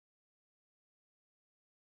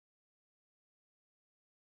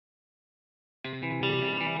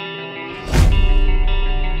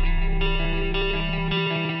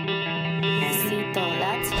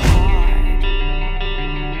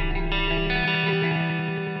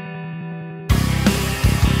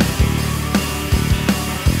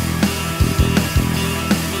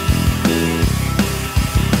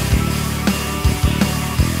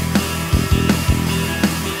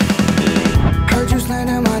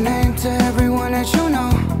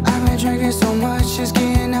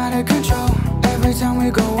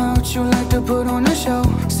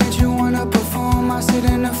sit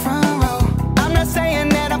in the front row. I'm not saying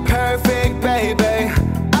that I'm perfect, baby.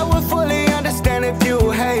 I would fully understand if you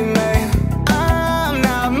hate me. I'm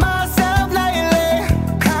not myself lately.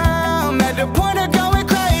 I'm at the point of going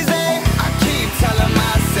crazy. I keep telling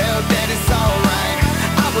myself that it's alright.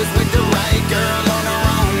 I was with the right girl on the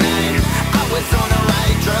wrong night. I was on the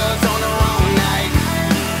right drugs on the wrong night.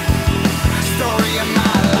 Story of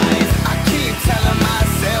my life. I keep telling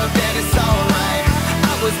myself that it's alright.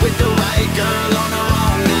 I was with the right girl on the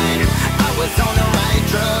wrong night. I was on the right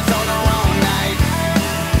drugs on the wrong night.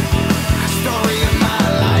 Story of my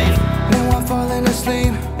life. Now I'm falling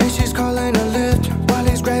asleep and she's calling a lift while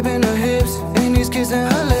he's grabbing her hips and he's kissing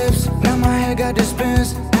her lips. Now my head got the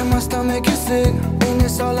spins and my stomach is sick and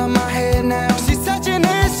it's all on my head now. She's touching